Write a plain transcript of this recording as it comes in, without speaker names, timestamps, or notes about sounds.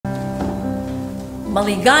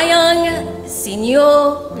Maligayang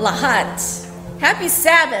Sinyo Lahat. Happy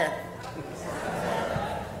Sabbath.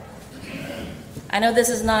 I know this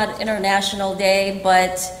is not International Day,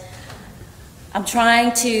 but I'm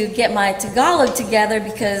trying to get my Tagalog together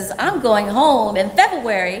because I'm going home in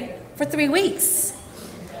February for 3 weeks.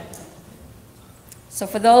 So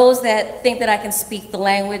for those that think that I can speak the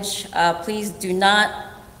language, please do not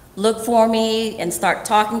look for me and start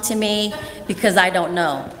talking to me because I don't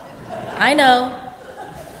know. I know.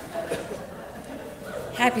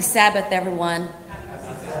 Happy Sabbath, everyone.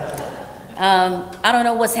 I don't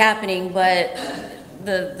know what's happening, but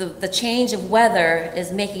the change of weather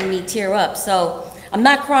is making me tear up. So I'm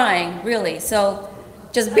not crying, really. So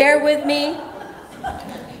just bear with me.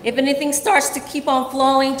 If anything starts to keep on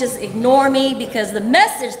flowing, just ignore me because the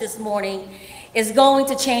message this morning is going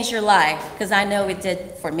to change your life because I know it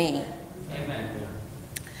did for me. Amen.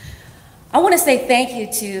 I want to say thank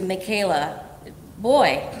you to Michaela.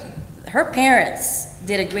 Boy, her parents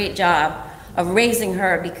did a great job of raising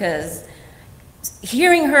her because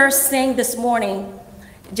hearing her sing this morning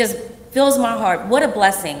just fills my heart. What a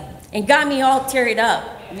blessing. And got me all teared up,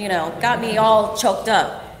 you know, got me all choked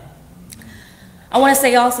up. I want to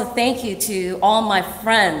say also thank you to all my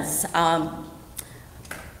friends.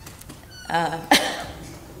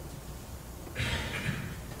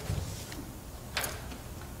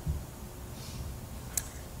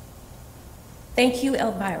 Thank you,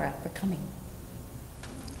 Elvira, for coming.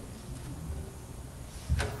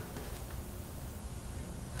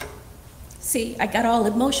 See, I got all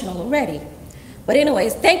emotional already. But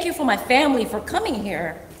anyways, thank you for my family for coming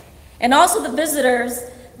here. And also the visitors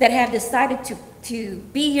that have decided to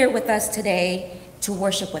be here with us today to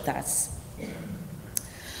worship with us.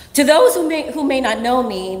 To those who may not know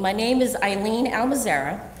me, my name is Aylene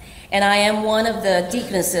Almozara, and I am one of the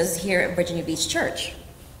deaconesses here at Virginia Beach Church.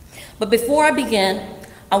 But before I begin,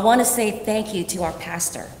 I want to say thank you to our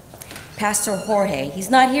pastor, Pastor Jorge. He's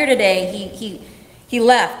not here today. He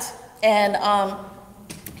left, and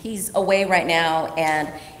he's away right now.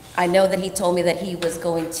 And I know that he told me that he was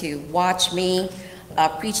going to watch me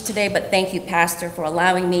preach today. But thank you, Pastor, for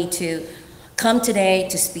allowing me to come today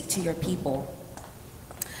to speak to your people.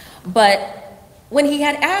 But when he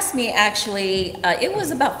had asked me, actually, it was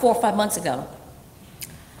about 4 or 5 months ago.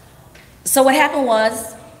 So what happened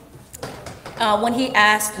was, when he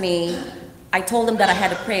asked me, I told him that I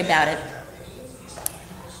had to pray about it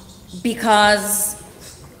because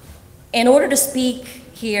in order to speak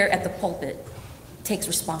here at the pulpit takes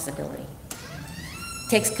responsibility,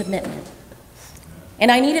 takes commitment.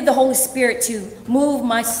 And I needed the Holy Spirit to move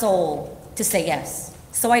my soul to say yes.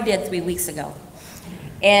 So I did 3 weeks ago.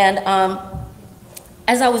 And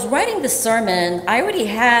as I was writing the sermon, I already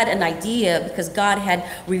had an idea because God had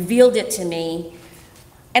revealed it to me.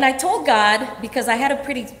 And I told God, because I had a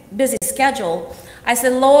pretty busy schedule, I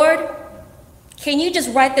said, Lord, can you just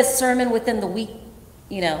write this sermon within the week,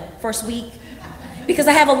 you know, first week? Because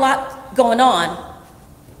I have a lot going on.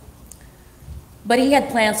 But he had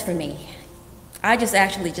plans for me. I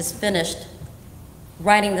actually just finished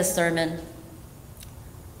writing this sermon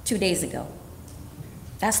 2 days ago.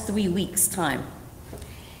 That's 3 weeks' time.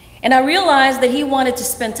 And I realized that he wanted to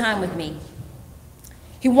spend time with me.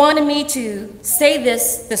 He wanted me to say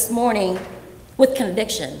this morning with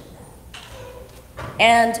conviction.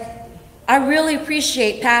 And I really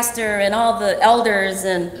appreciate Pastor and all the elders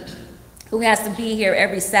and who has to be here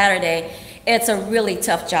every Saturday. It's a really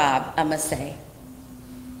tough job, I must say.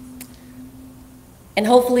 And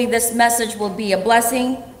hopefully this message will be a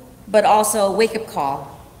blessing, but also a wake-up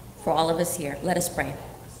call for all of us here. Let us pray.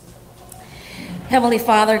 Heavenly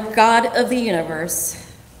Father, God of the universe,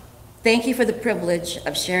 thank you for the privilege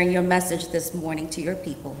of sharing your message this morning to your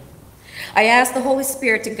people. I ask the Holy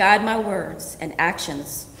Spirit to guide my words and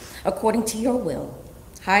actions according to your will.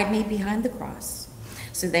 Hide me behind the cross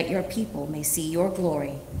so that your people may see your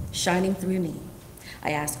glory shining through me.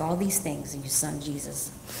 I ask all these things in your Son,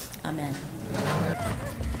 Jesus. Amen.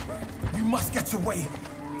 You must get away.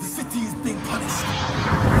 The city is being punished.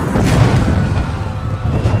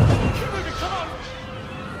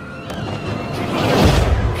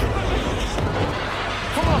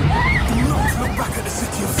 Look back at the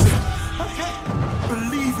city of sin. Okay.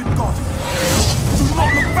 Believe in God. Do not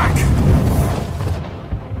look back.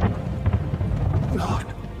 Lord.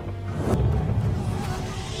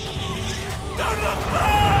 Don't look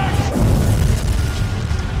back!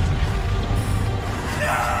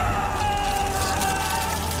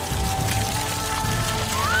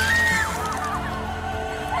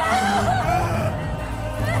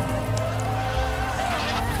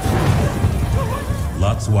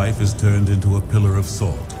 Lot's wife is turned into a pillar of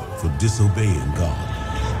salt. for disobeying God.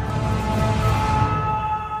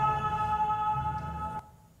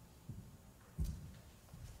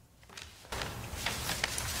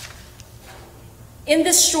 In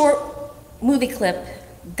this short movie clip,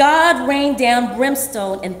 God rained down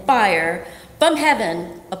brimstone and fire from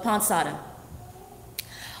heaven upon Sodom.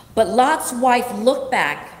 But Lot's wife looked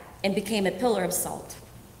back and became a pillar of salt.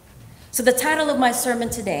 So the title of my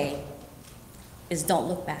sermon today is Don't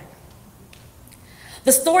Look Back.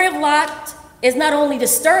 The story of Lot is not only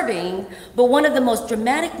disturbing, but one of the most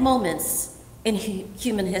dramatic moments in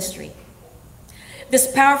human history.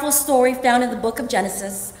 This powerful story found in the book of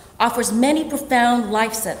Genesis offers many profound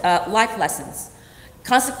life lessons,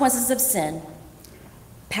 consequences of sin,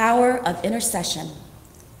 power of intercession,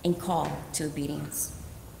 and call to obedience.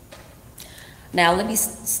 Now, let me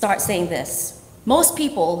start saying this. Most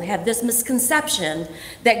people have this misconception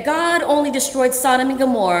that God only destroyed Sodom and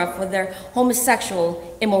Gomorrah for their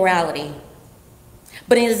homosexual immorality.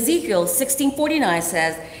 But in Ezekiel 16:49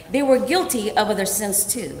 says they were guilty of other sins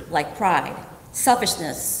too, like pride,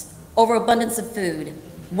 selfishness, overabundance of food,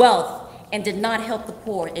 wealth, and did not help the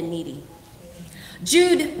poor and needy.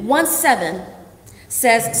 Jude 1:7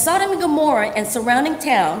 says Sodom and Gomorrah and surrounding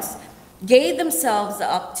towns gave themselves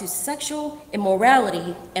up to sexual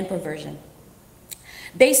immorality and perversion.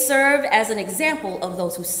 They serve as an example of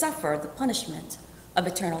those who suffer the punishment of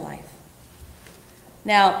eternal life.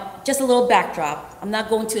 Now, just a little backdrop. I'm not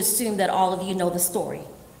going to assume that all of you know the story.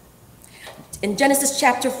 In Genesis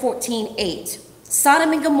chapter 14:8,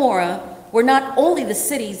 Sodom and Gomorrah were not only the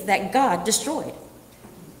cities that God destroyed.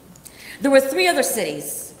 There were 3 other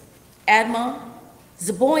cities, Admah,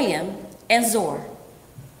 Zeboim, and Zor.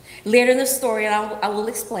 Later in the story, I will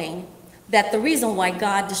explain that the reason why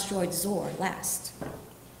God destroyed Zor last.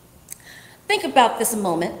 Think about this a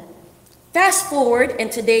moment. Fast forward in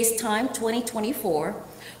today's time, 2024,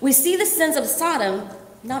 we see the sins of Sodom,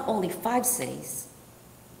 not only 5 cities,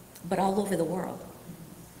 but all over the world.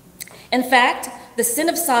 In fact, the sin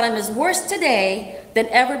of Sodom is worse today than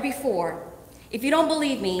ever before. If you don't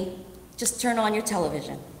believe me, just turn on your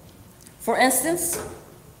television. For instance,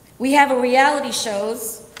 we have a reality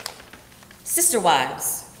shows, Sister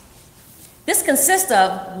Wives. This consists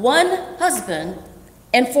of 1 husband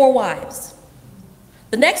and 4 wives.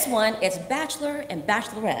 The next one is Bachelor and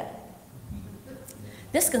Bachelorette.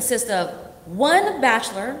 This consists of 1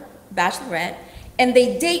 bachelor, bachelorette, and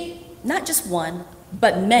they date not just one,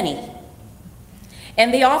 but many.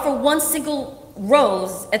 And they offer 1 single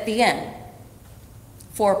rose at the end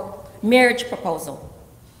for marriage proposal.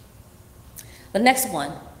 The next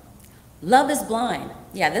one, Love is Blind.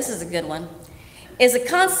 Yeah, this is a good one. Is a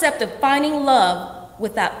concept of finding love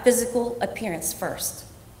without physical appearance first.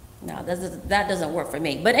 Now, that doesn't work for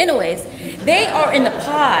me. But anyways, they are in the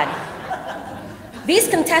pod. These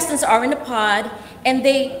contestants are in the pod, and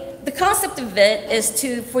the concept of it is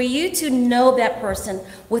for you to know that person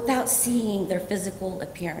without seeing their physical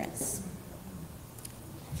appearance.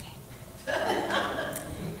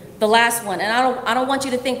 The last one, and I don't want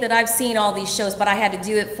you to think that I've seen all these shows, but I had to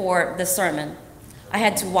do it for the sermon. I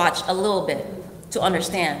had to watch a little bit to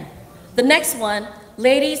understand. The next one,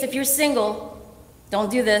 ladies, if you're single, don't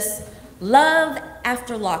do this. Love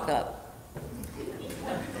After Lockup.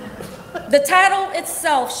 The title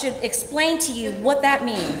itself should explain to you what that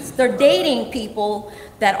means. They're dating people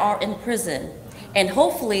that are in prison, and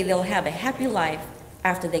hopefully they'll have a happy life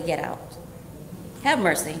after they get out. Have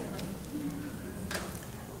mercy.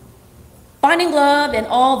 Finding love in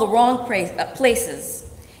all the wrong places.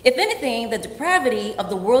 If anything, the depravity of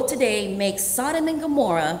the world today makes Sodom and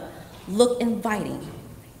Gomorrah look inviting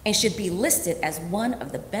and should be listed as one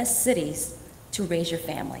of the best cities to raise your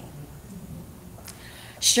family.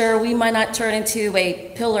 Sure, we might not turn into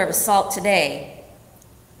a pillar of salt today,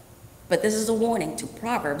 but this is a warning to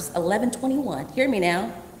Proverbs 11:21. Hear me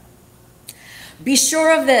now. Be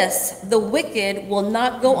sure of this, the wicked will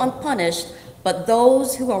not go unpunished, but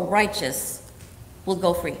those who are righteous will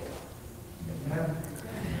go free.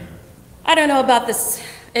 I don't know about this,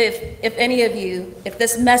 if any of you, if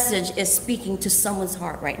this message is speaking to someone's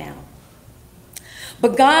heart right now.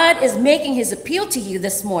 But God is making his appeal to you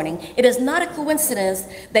this morning. It is not a coincidence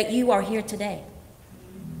that you are here today.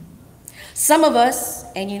 Some of us,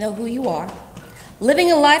 and you know who you are,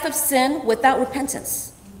 living a life of sin without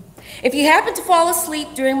repentance. If you happen to fall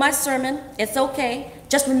asleep during my sermon, it's okay.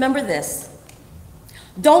 Just remember this.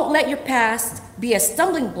 Don't let your past be a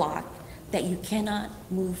stumbling block that you cannot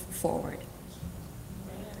move forward.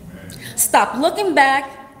 Stop looking back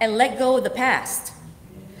and let go of the past.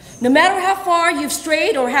 No matter how far you've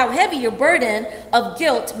strayed or how heavy your burden of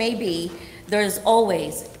guilt may be, there is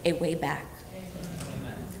always a way back.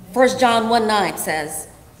 1 John 1:9 says,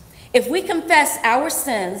 if we confess our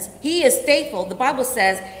sins, he is faithful, the Bible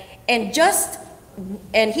says, and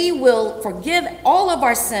he will forgive all of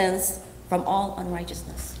our sins from all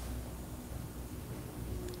unrighteousness.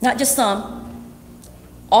 Not just some,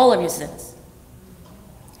 all of your sins.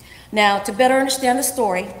 Now, to better understand the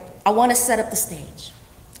story, I want to set up the stage.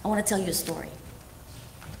 I want to tell you a story.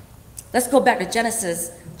 Let's go back to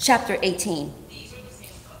Genesis chapter 18.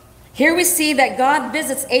 Here we see that God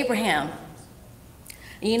visits Abraham.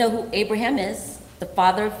 And you know who Abraham is? The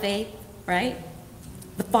father of faith, right?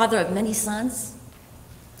 The father of many sons.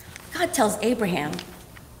 God tells Abraham,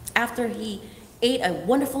 after he ate a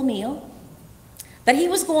wonderful meal, that he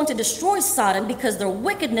was going to destroy Sodom because their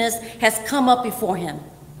wickedness has come up before him.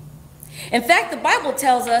 In fact, the Bible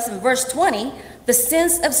tells us in verse 20, the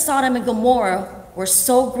sins of Sodom and Gomorrah were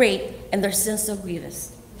so great and their sins so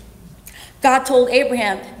grievous. God told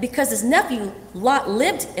Abraham because his nephew Lot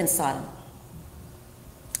lived in Sodom.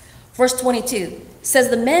 Verse 22 says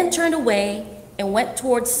the men turned away and went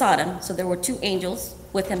towards Sodom. So there were 2 angels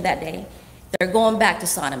with him that day. They're going back to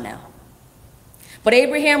Sodom now. But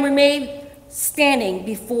Abraham remained standing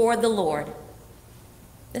before the Lord.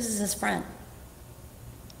 This is his friend.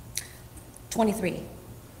 23.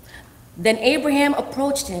 Then Abraham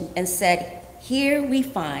approached him and said, here we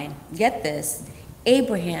find, get this,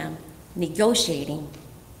 Abraham negotiating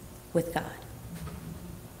with God.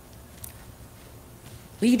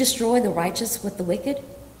 Will you destroy the righteous with the wicked?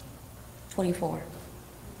 24.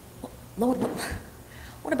 Lord,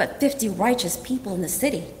 what about 50 righteous people in the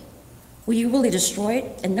city? Will you really destroy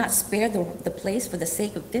it and not spare the place for the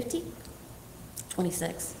sake of 50?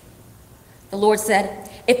 26. The Lord said,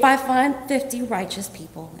 if I find 50 righteous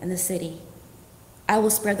people in the city, I will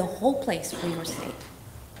spare the whole place for your sake.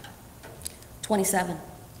 27.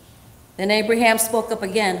 Then Abraham spoke up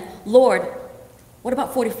again, Lord, what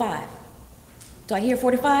about 45? Do I hear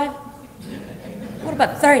 45? What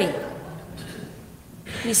about 30?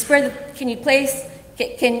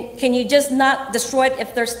 Can you just not destroy it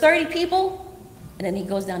if there's 30 people? And then he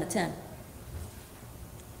goes down to 10.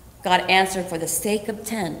 God answered, for the sake of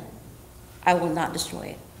 10, I will not destroy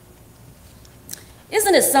it.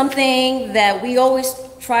 Isn't it something that we always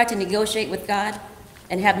try to negotiate with God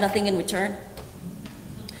and have nothing in return?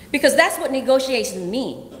 Because that's what negotiations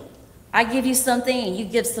mean. I give you something and you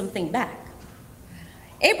give something back.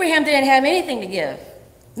 Abraham didn't have anything to give.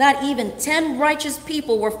 Not even 10 righteous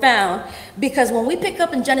people were found, because when we pick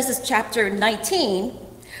up in Genesis chapter 19,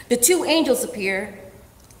 the 2 angels appear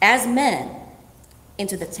as men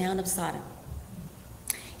into the town of Sodom.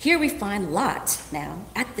 Here we find Lot now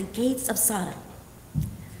at the gates of Sodom.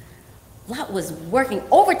 Lot was working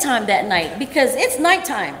overtime that night because it's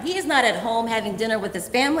nighttime. He is not at home having dinner with his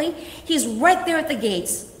family. He's right there at the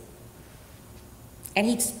gates. And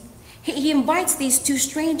he invites these 2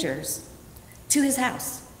 strangers to his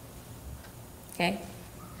house. Okay?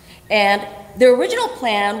 And the original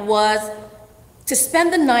plan was to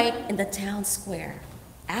spend the night in the town square,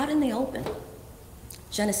 out in the open.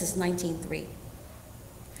 Genesis 19:3.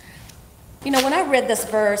 You know, when I read this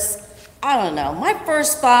verse, I don't know, my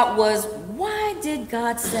first thought was, why did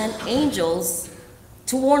God send angels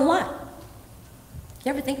to warn Lot?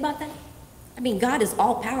 You ever think about that? I mean, God is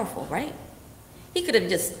all powerful, right? He could have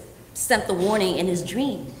just sent the warning in his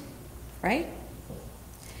dream, right?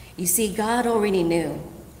 You see, God already knew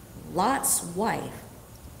Lot's wife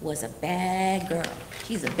was a bad girl.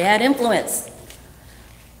 She's a bad influence.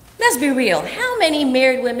 Let's be real. How many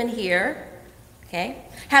married women here, okay,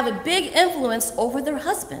 have a big influence over their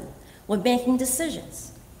husband when making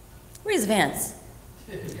decisions? Raise your hands.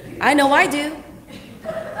 I know I do.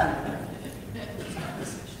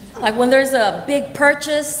 Like when there's a big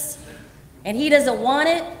purchase and he doesn't want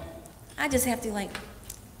it, I just have to like,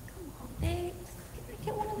 come on, babe, can I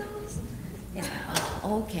get one of those? It's like,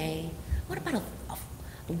 oh, okay. What about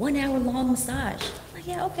a 1 hour long massage? Like,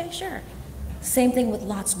 yeah, okay, sure. Same thing with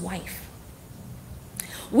Lot's wife.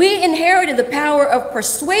 We inherited the power of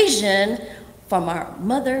persuasion from our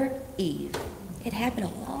mother Eve. It happened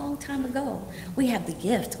a long time ago. We have the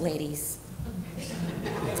gift, ladies.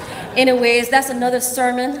 Anyways, that's another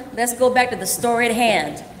sermon. Let's go back to the story at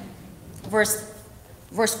hand. Verse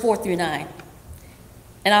 4-9.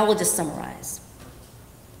 And I will just summarize.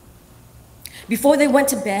 Before they went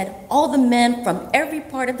to bed, all the men from every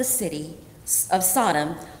part of the city of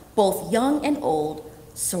Sodom, both young and old,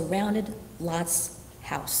 surrounded Lot's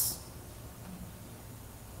house.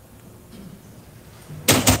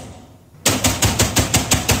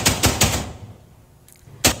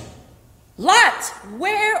 Lot,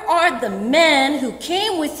 where are the men who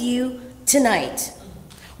came with you tonight?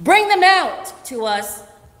 Bring them out to us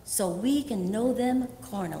so we can know them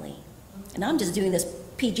carnally. And I'm just doing this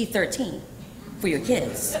PG-13 for your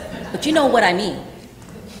kids, but you know what I mean.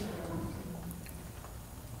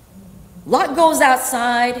 Lot goes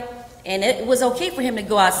outside, and it was okay for him to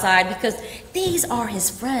go outside because these are his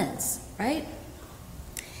friends, right?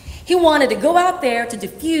 He wanted to go out there to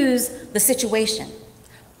diffuse the situation.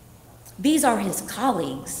 These are his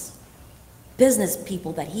colleagues, business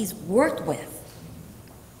people that he's worked with.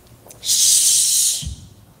 Shh!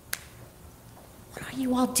 What are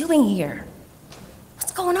you all doing here?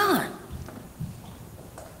 What's going on?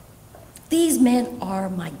 These men are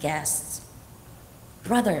my guests.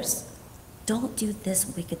 Brothers, don't do this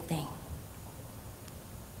wicked thing.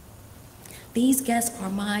 These guests are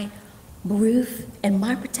my roof and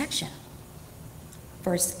my protection.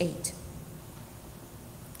 Verse 8.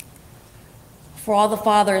 For all the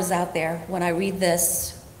fathers out there, when I read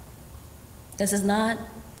this, this is not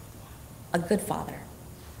a good father.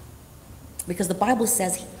 Because the Bible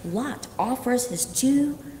says Lot offers his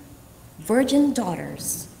 2 virgin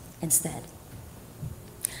daughters instead.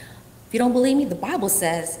 If you don't believe me, the Bible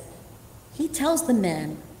says he tells the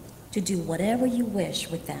men to do whatever you wish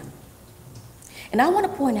with them. And I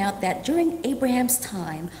want to point out that during Abraham's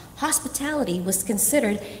time, hospitality was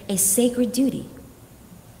considered a sacred duty.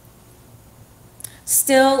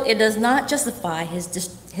 Still, it does not justify his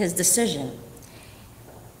decision.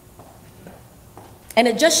 And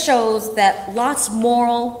it just shows that Lot's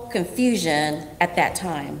moral confusion at that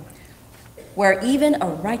time, where even a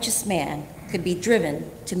righteous man could be driven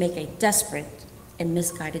to make a desperate and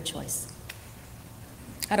misguided choice.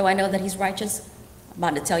 How do I know that he's righteous? I'm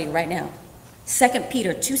about to tell you right now. 2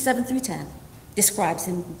 Peter 2:7-10 describes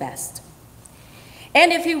him best.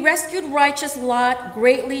 And if he rescued righteous Lot,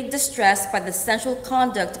 greatly distressed by the sensual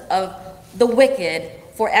conduct of the wicked,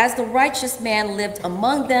 for as the righteous man lived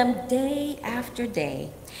among them day after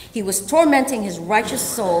day, he was tormenting his righteous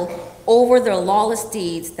soul over their lawless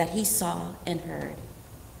deeds that he saw and heard.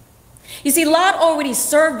 You see, Lot already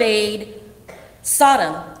surveyed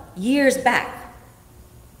Sodom years back.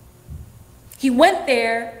 He went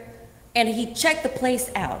there and he checked the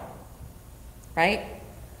place out, right?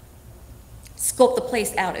 Scoped the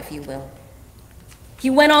place out, if you will. He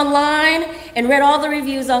went online and read all the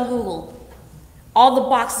reviews on Google. All the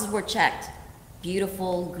boxes were checked.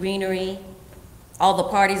 Beautiful, greenery, all the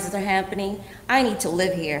parties that are happening. I need to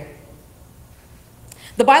live here.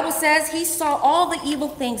 The Bible says he saw all the evil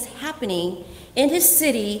things happening in his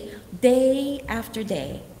city day after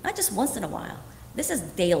day, not just once in a while. This is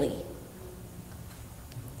daily.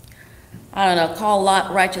 I don't know, call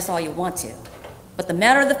Lot righteous all you want to. But the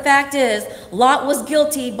matter of the fact is, Lot was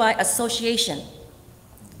guilty by association.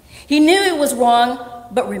 He knew it was wrong,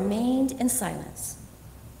 but remained in silence.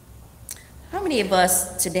 How many of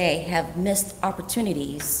us today have missed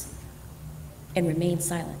opportunities and remained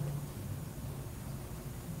silent?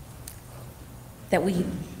 That we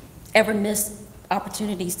ever miss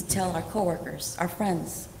opportunities to tell our coworkers, our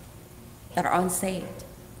friends that are unsaved,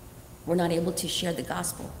 we're not able to share the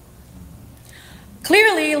gospel.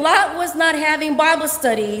 Clearly, Lot was not having Bible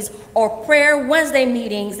studies or prayer Wednesday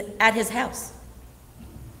meetings at his house.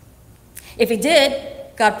 If he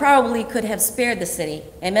did, God probably could have spared the city.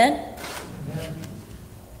 Amen? Amen.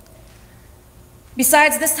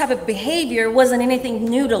 Besides, this type of behavior wasn't anything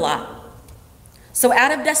new to Lot. So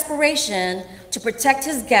out of desperation to protect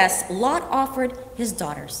his guests, Lot offered his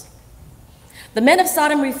daughters. The men of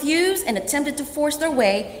Sodom refused and attempted to force their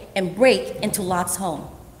way and break into Lot's home.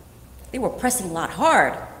 They were pressing Lot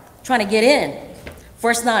hard, trying to get in.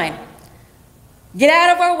 Verse 9, get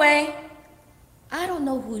out of our way. I don't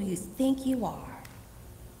know who you think you are,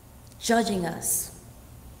 judging us,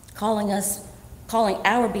 calling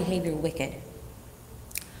our behavior wicked.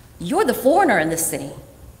 You're the foreigner in this city.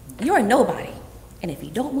 You're a nobody. And if you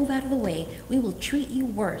don't move out of the way, we will treat you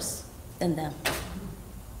worse than them.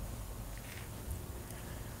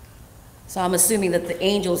 So I'm assuming that the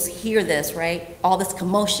angels hear this, right? All this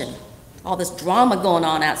commotion, all this drama going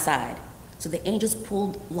on outside. So the angels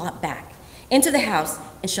pulled Lot back into the house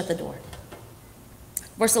and shut the door.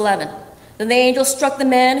 Verse 11, then the angel struck the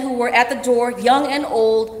men who were at the door, young and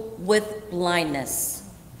old, with blindness.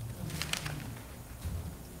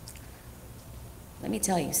 Let me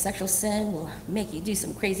tell you, sexual sin will make you do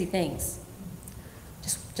some crazy things.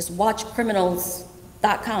 Just watch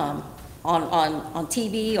criminals.com on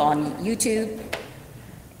TV, on YouTube.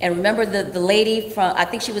 And remember the lady from, I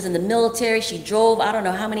think she was in the military, she drove I don't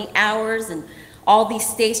know how many hours and all these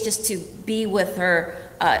states just to be with her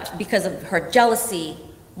because of her jealousy,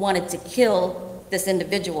 wanted to kill this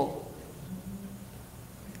individual.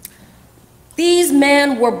 These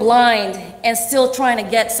men were blind and still trying to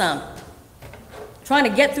get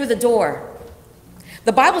through the door.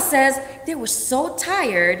 The Bible says they were so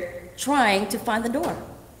tired trying to find the door.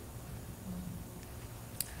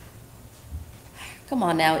 Come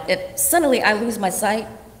on now, if suddenly I lose my sight,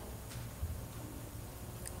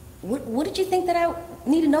 what did you think that I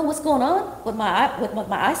need to know what's going on with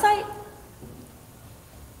my eyesight?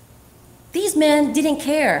 These men didn't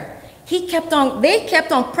care. They kept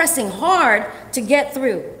on pressing hard to get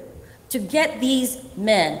through, to get these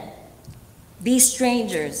men, these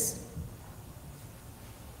strangers.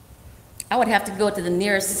 I would have to go to the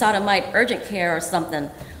nearest sodomite urgent care or something,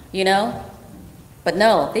 you know? But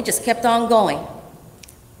no, they just kept on going.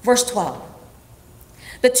 Verse 12.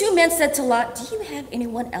 The two men said to Lot, do you have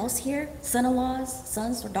anyone else here, son-in-laws,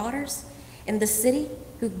 sons or daughters, in this city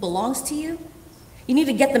who belongs to you? You need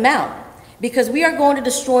to get them out, because we are going to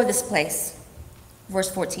destroy this place. Verse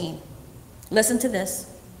 14. Listen to this.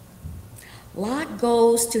 Lot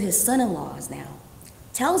goes to his son-in-laws now,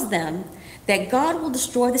 tells them that God will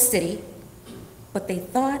destroy the city, but they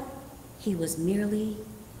thought he was merely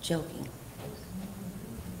joking.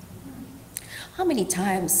 How many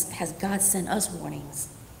times has God sent us warnings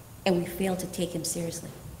and we fail to take him seriously?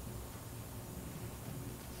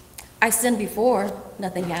 I sinned before,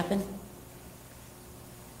 nothing happened.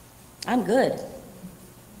 I'm good.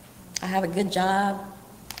 I have a good job.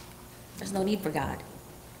 There's no need for God.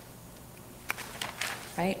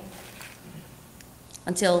 Right?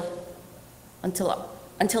 Until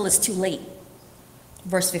it's too late.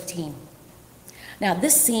 Verse 15. Now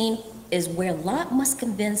this scene is where Lot must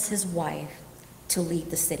convince his wife to leave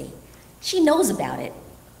the city. She knows about it,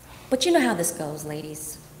 but you know how this goes,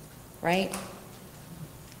 ladies, right?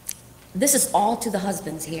 This is all to the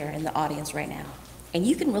husbands here in the audience right now. And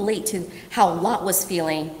you can relate to how Lot was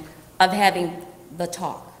feeling of having the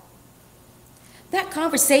talk. That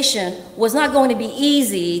conversation was not going to be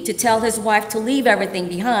easy to tell his wife to leave everything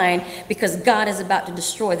behind because God is about to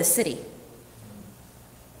destroy the city.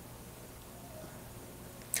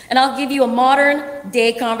 And I'll give you a modern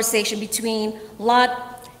day conversation between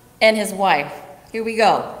Lot and his wife. Here we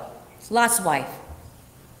go. It's Lot's wife.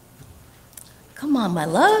 Come on, my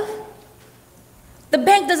love. The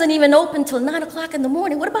bank doesn't even open till 9 o'clock in the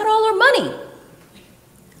morning. What about all our money?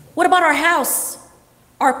 What about our house,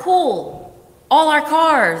 our pool, all our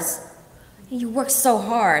cars? You worked so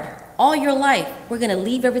hard all your life. We're going to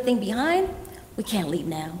leave everything behind? We can't leave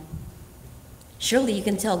now. Surely you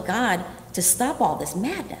can tell God to stop all this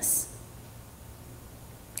madness.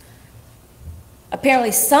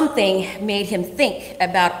 Apparently something made him think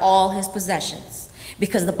about all his possessions,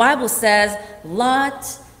 because the Bible says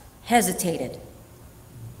Lot hesitated.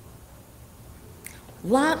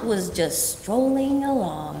 Lot was just strolling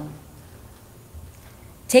along,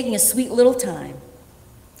 taking a sweet little time.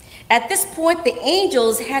 At this point, the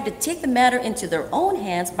angels had to take the matter into their own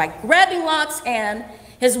hands by grabbing Lot's hand,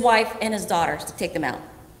 his wife, and his daughters to take them out.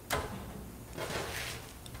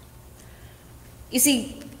 You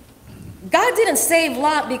see, God didn't save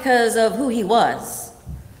Lot because of who he was,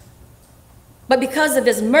 but because of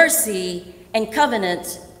his mercy and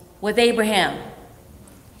covenant with Abraham.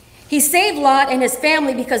 He saved Lot and his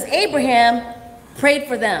family because Abraham prayed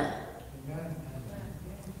for them.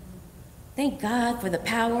 Thank God for the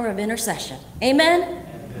power of intercession. Amen?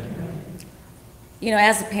 Amen. You know,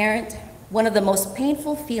 as a parent, one of the most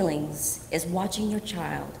painful feelings is watching your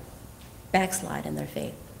child backslide in their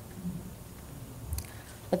faith.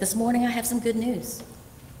 But this morning I have some good news.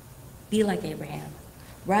 Be like Abraham.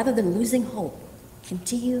 Rather than losing hope,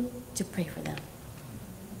 continue to pray for them.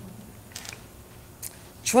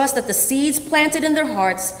 Trust that the seeds planted in their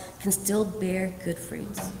hearts can still bear good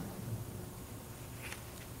fruits.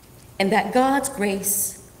 And that God's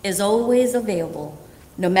grace is always available,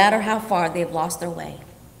 no matter how far they've lost their way.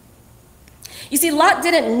 You see, Lot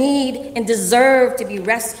didn't need and deserve to be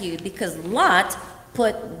rescued because Lot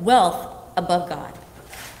put wealth above God.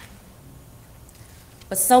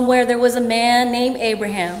 But somewhere there was a man named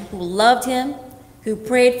Abraham who loved him, who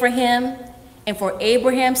prayed for him, and for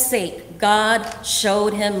Abraham's sake, God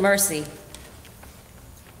showed him mercy.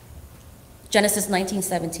 Genesis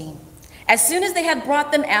 19:17. As soon as they had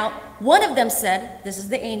brought them out, one of them said, this is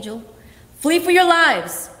the angel, "Flee for your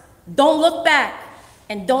lives. Don't look back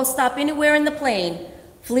and don't stop anywhere in the plain.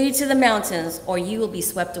 Flee to the mountains or you will be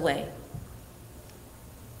swept away."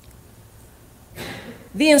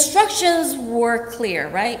 The instructions were clear,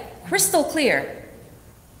 right? Crystal clear.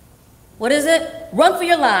 What is it? Run for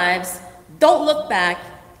your lives, don't look back,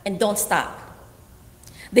 and don't stop.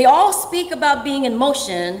 They all speak about being in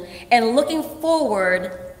motion and looking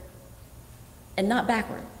forward and not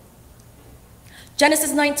backward.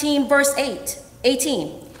 Genesis 19, verse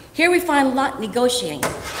 18. Here we find Lot negotiating.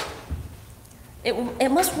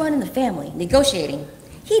 It must run in the family, negotiating.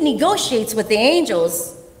 He negotiates with the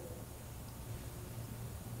angels.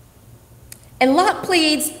 And Lot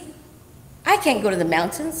pleads, I can't go to the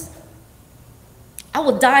mountains. I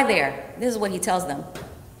will die there. This is what he tells them.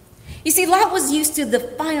 You see, Lot was used to the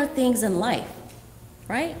finer things in life,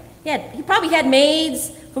 right? He probably had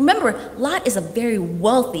maids. Remember, Lot is a very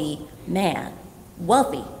wealthy man.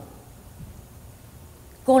 Wealthy.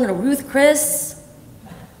 Going to Ruth Chris,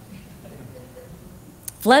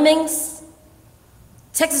 Fleming's,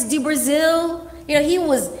 Texas de Brazil.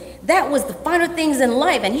 That was the finer things in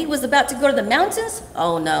life, and he was about to go to the mountains?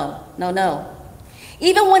 Oh, no.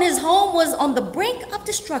 Even when his home was on the brink of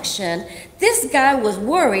destruction, this guy was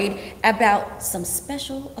worried about some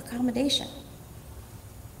special accommodation.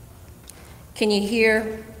 Can you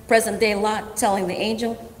hear present-day Lot telling the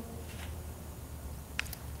angel,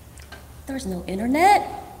 there's no internet,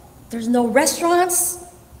 there's no restaurants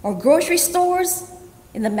or grocery stores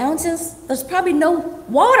in the mountains, there's probably no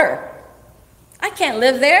water. I can't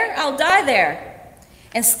live there, I'll die there.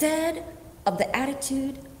 Instead of the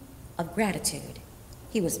attitude of gratitude,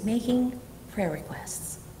 he was making prayer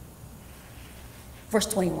requests. Verse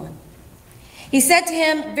 21. He said to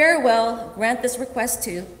him, very well, grant this request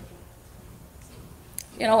too.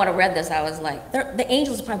 When I read this, I was like, the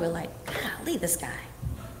angels are probably like, golly, this guy.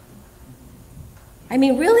 I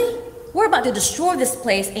mean, really? We're about to destroy this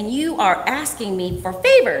place and you are asking me for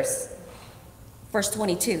favors. Verse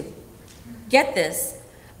 22. Get this,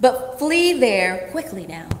 but flee there quickly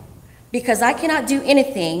now, because I cannot do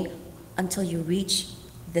anything until you reach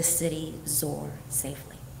the city Zor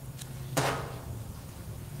safely.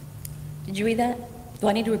 Did you read that? Do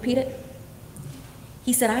I need to repeat it?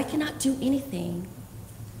 He said, I cannot do anything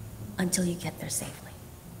until you get there safely.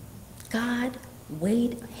 God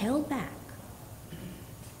held back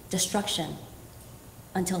destruction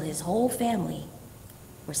until his whole family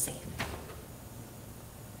were safe.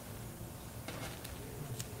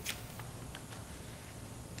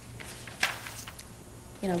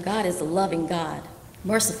 God is a loving God,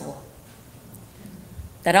 merciful.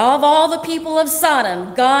 That of all the people of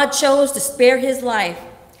Sodom, God chose to spare his life.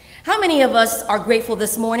 How many of us are grateful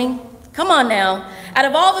this morning? Come on now. Out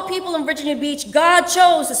of all the people in Virginia Beach, God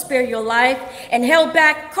chose to spare your life and held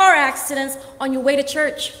back car accidents on your way to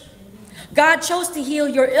church. God chose to heal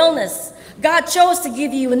your illness. God chose to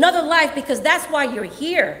give you another life because that's why you're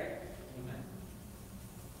here.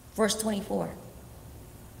 Verse 24.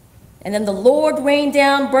 And then the Lord rained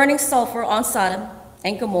down burning sulfur on Sodom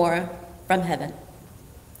and Gomorrah from heaven.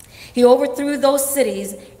 He overthrew those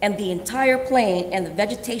cities and the entire plain and the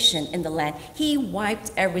vegetation in the land. He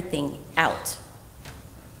wiped everything out.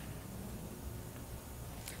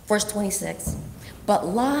 Verse 26. But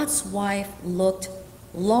Lot's wife looked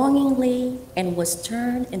longingly and was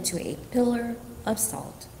turned into a pillar of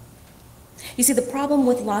salt. You see, the problem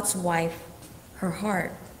with Lot's wife, her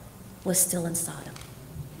heart was still in Sodom.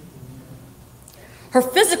 Her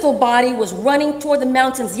physical body was running toward the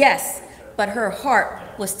mountains, yes, but her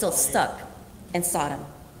heart was still stuck in Sodom.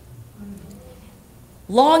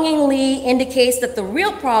 Longingly indicates that the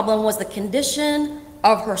real problem was the condition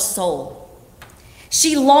of her soul.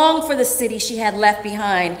 She longed for the city she had left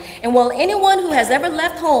behind, and while anyone who has ever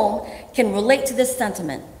left home can relate to this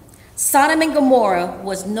sentiment, Sodom and Gomorrah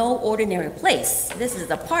was no ordinary place. This is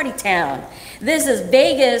a party town. This is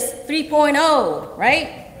Vegas 3.0,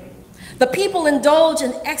 right? The people indulge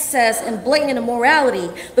in excess and blatant immorality.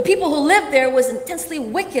 The people who lived there was intensely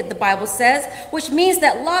wicked, the Bible says, which means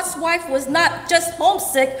that Lot's wife was not just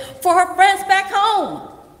homesick for her friends back home.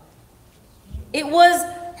 It was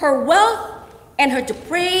her wealth and her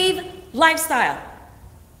depraved lifestyle.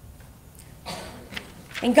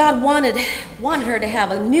 And God wanted her to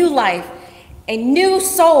have a new life, a new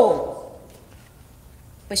soul.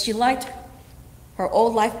 But she liked her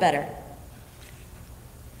old life better.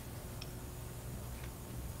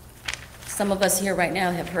 Some of us here right now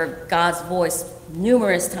have heard God's voice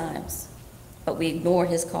numerous times, but we ignore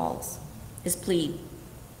his calls, his plea.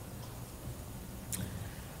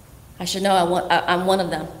 I should know I'm one of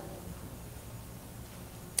them.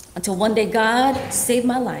 Until one day God saved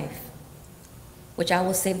my life, which I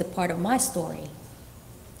will save the part of my story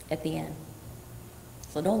at the end.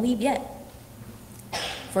 So don't leave yet.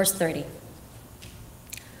 Verse 30.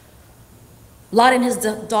 Lot and his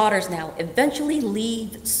daughters now eventually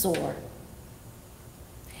leave Zoar.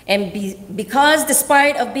 And because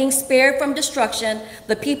despite of being spared from destruction,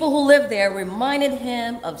 the people who lived there reminded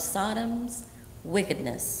him of Sodom's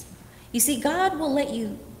wickedness. You see, God will let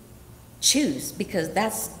you Choose, because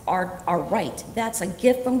that's our right. That's a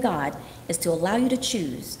gift from God, is to allow you to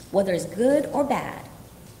choose whether it's good or bad.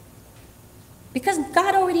 Because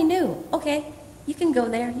God already knew, okay, you can go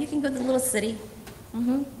there. You can go to the little city.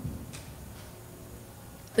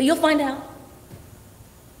 But you'll find out.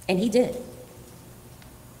 And he did.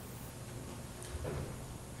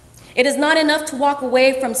 It is not enough to walk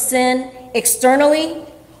away from sin externally.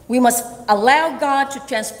 We must allow God to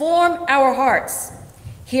transform our hearts.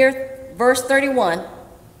 Here, verse 31.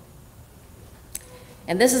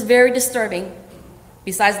 And this is very disturbing,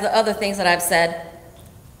 besides the other things that I've said.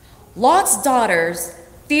 Lot's daughters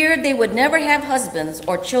feared they would never have husbands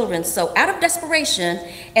or children, so out of desperation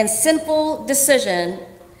and sinful decision,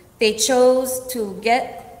 they chose to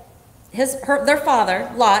get their father,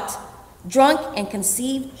 Lot, drunk and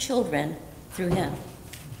conceive children through him.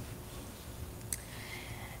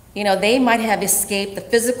 You know, they might have escaped the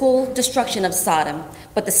physical destruction of Sodom,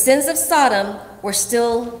 but the sins of Sodom were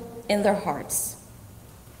still in their hearts.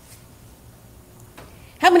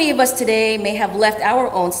 How many of us today may have left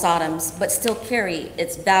our own Sodoms, but still carry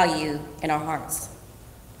its value in our hearts?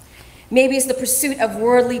 Maybe it's the pursuit of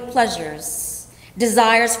worldly pleasures,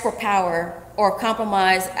 desires for power, or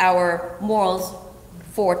compromise our morals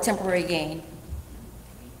for temporary gain.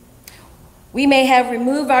 We may have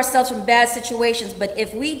removed ourselves from bad situations, but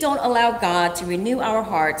if we don't allow God to renew our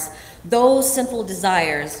hearts, those sinful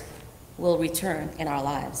desires will return in our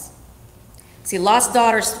lives. See, Lot's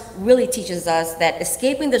daughters really teaches us that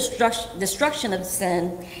escaping the destruction of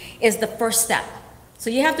sin is the first step. So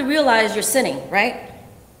you have to realize you're sinning, right?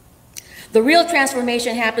 The real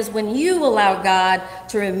transformation happens when you allow God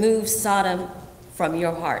to remove Sodom from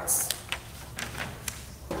your hearts.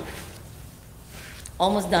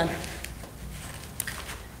 Almost done.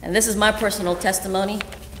 And this is my personal testimony.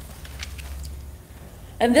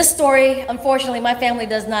 And this story, unfortunately, my family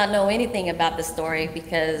does not know anything about this story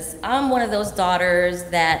because I'm one of those daughters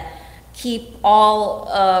that keep all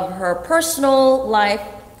of her personal life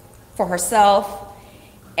for herself,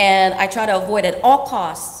 and I try to avoid at all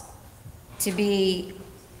costs to be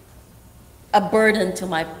a burden to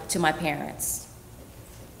my parents.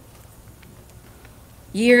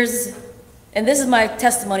 And this is my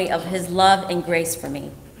testimony of his love and grace for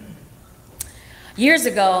me. Years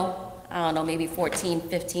ago, I don't know, maybe 14,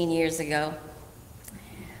 15 years ago,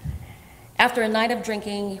 after a night of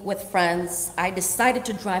drinking with friends, I decided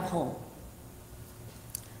to drive home.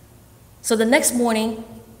 So the next morning,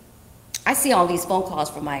 I see all these phone calls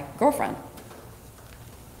from my girlfriend.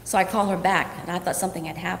 So I call her back, and I thought something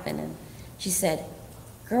had happened, and she said,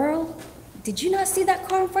 "Girl, did you not see that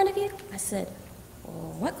car in front of you?" I said,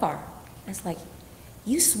 "Well, what car?" It's like,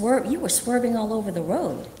 you were swerving all over the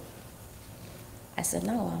road." I said,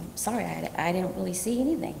 "No, I'm sorry, I didn't really see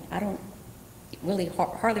anything. I don't really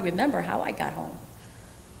hardly remember how I got home."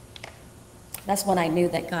 That's when I knew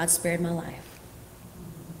that God spared my life.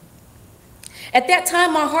 At that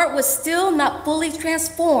time, my heart was still not fully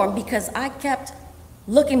transformed because I kept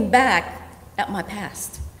looking back at my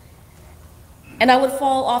past. And I would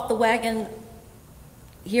fall off the wagon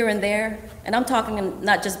here and there. And I'm talking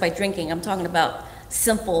not just by drinking, I'm talking about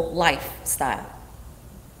simple lifestyle.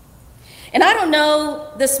 And I don't know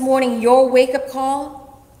this morning your wake-up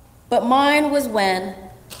call, but mine was when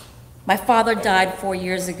my father died 4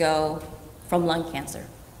 years ago from lung cancer.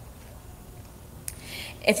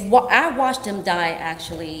 I watched him die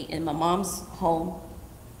actually in my mom's home,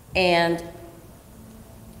 and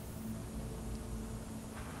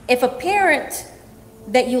if a parent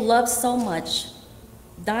that you love so much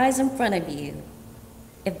dies in front of you,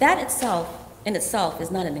 if that in itself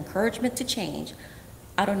is not an encouragement to change,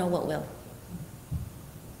 I don't know what will.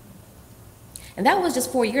 And that was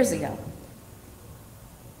just 4 years ago.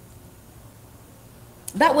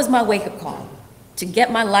 That was my wake-up call, to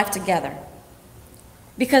get my life together.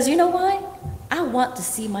 Because you know why? I want to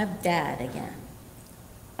see my dad again.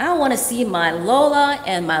 I want to see my Lola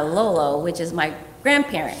and my Lolo, which is my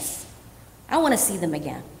grandparents. I want to see them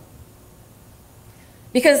again.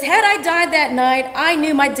 Because had I died that night, I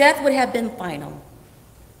knew my death would have been final.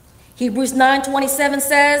 Hebrews 9:27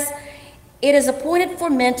 says, "It is appointed for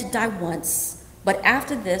men to die once, but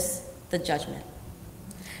after this, the judgment."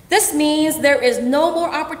 This means there is no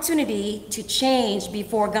more opportunity to change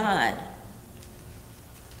before God.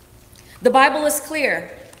 The Bible is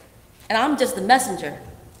clear, and I'm just the messenger.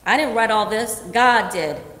 I didn't write all this, God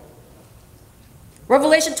did.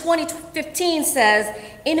 Revelation 20:15 says,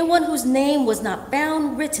 "Anyone whose name was not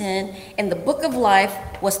found written in the book of life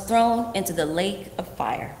was thrown into the lake of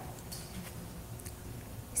fire."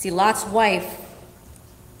 See, Lot's wife,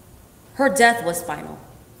 her death was final.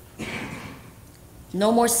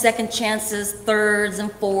 No more second chances, thirds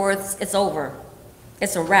and fourths. It's over.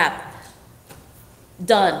 It's a wrap.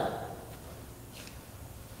 Done.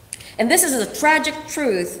 And this is a tragic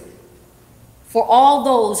truth for all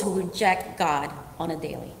those who reject God on a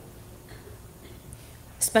daily,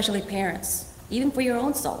 especially parents, even for your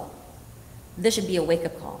own soul. This should be a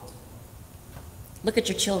wake-up call. Look at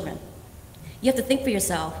your children. You have to think for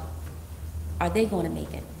yourself, are they going to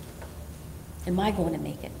make it? Am I going to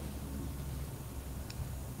make it?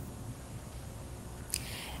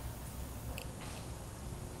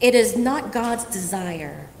 It is not God's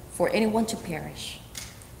desire for anyone to perish,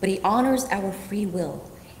 but he honors our free will,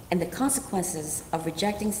 and the consequences of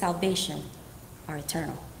rejecting salvation are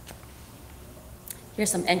eternal.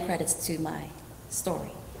 Here's some end credits to my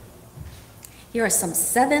story. Here are some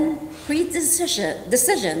 7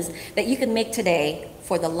 decisions that you can make today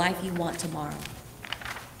for the life you want tomorrow.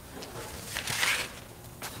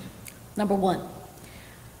 Number 1,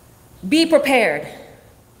 be prepared.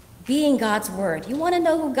 Be in God's word. You want to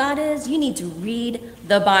know who God is? You need to read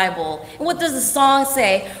the Bible. And what does the song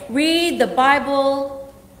say? Read the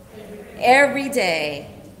Bible every day.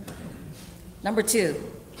 Number 2,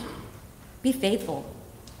 be faithful.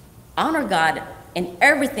 Honor God in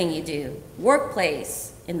everything you do,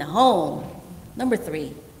 workplace, in the home. Number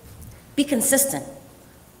 3, be consistent.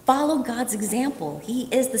 Follow God's example. He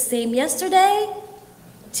is the same yesterday,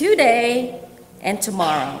 today, and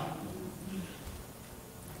tomorrow.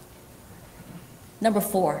 Number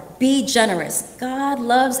 4, be generous. God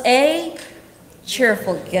loves a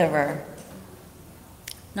cheerful giver.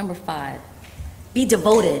 Number 5, be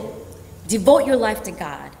devoted. Devote your life to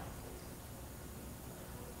God.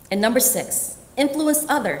 And number 6, influence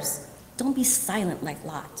others. Don't be silent like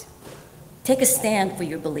Lot. Take a stand for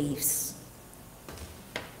your beliefs.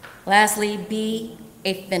 Lastly, be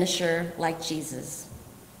a finisher like Jesus,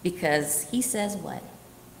 because he says what?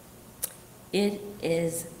 It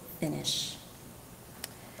is finished.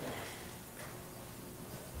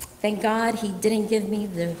 Thank God he didn't give me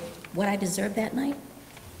what I deserved that night.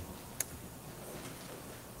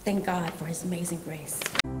 Thank God for his amazing grace.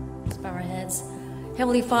 Let's bow our heads.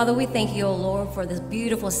 Heavenly Father, we thank you, O Lord, for this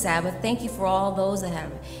beautiful Sabbath. Thank you for all those that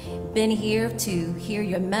have been here to hear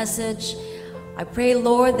your message. I pray,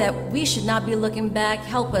 Lord, that we should not be looking back.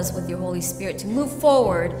 Help us with your Holy Spirit to move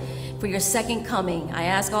forward for your second coming. I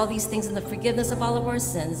ask all these things in the forgiveness of all of our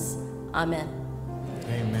sins. Amen.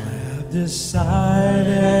 Amen. I have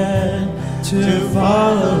decided to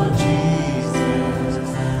follow Jesus.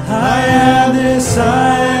 I have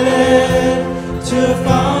decided to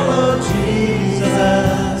follow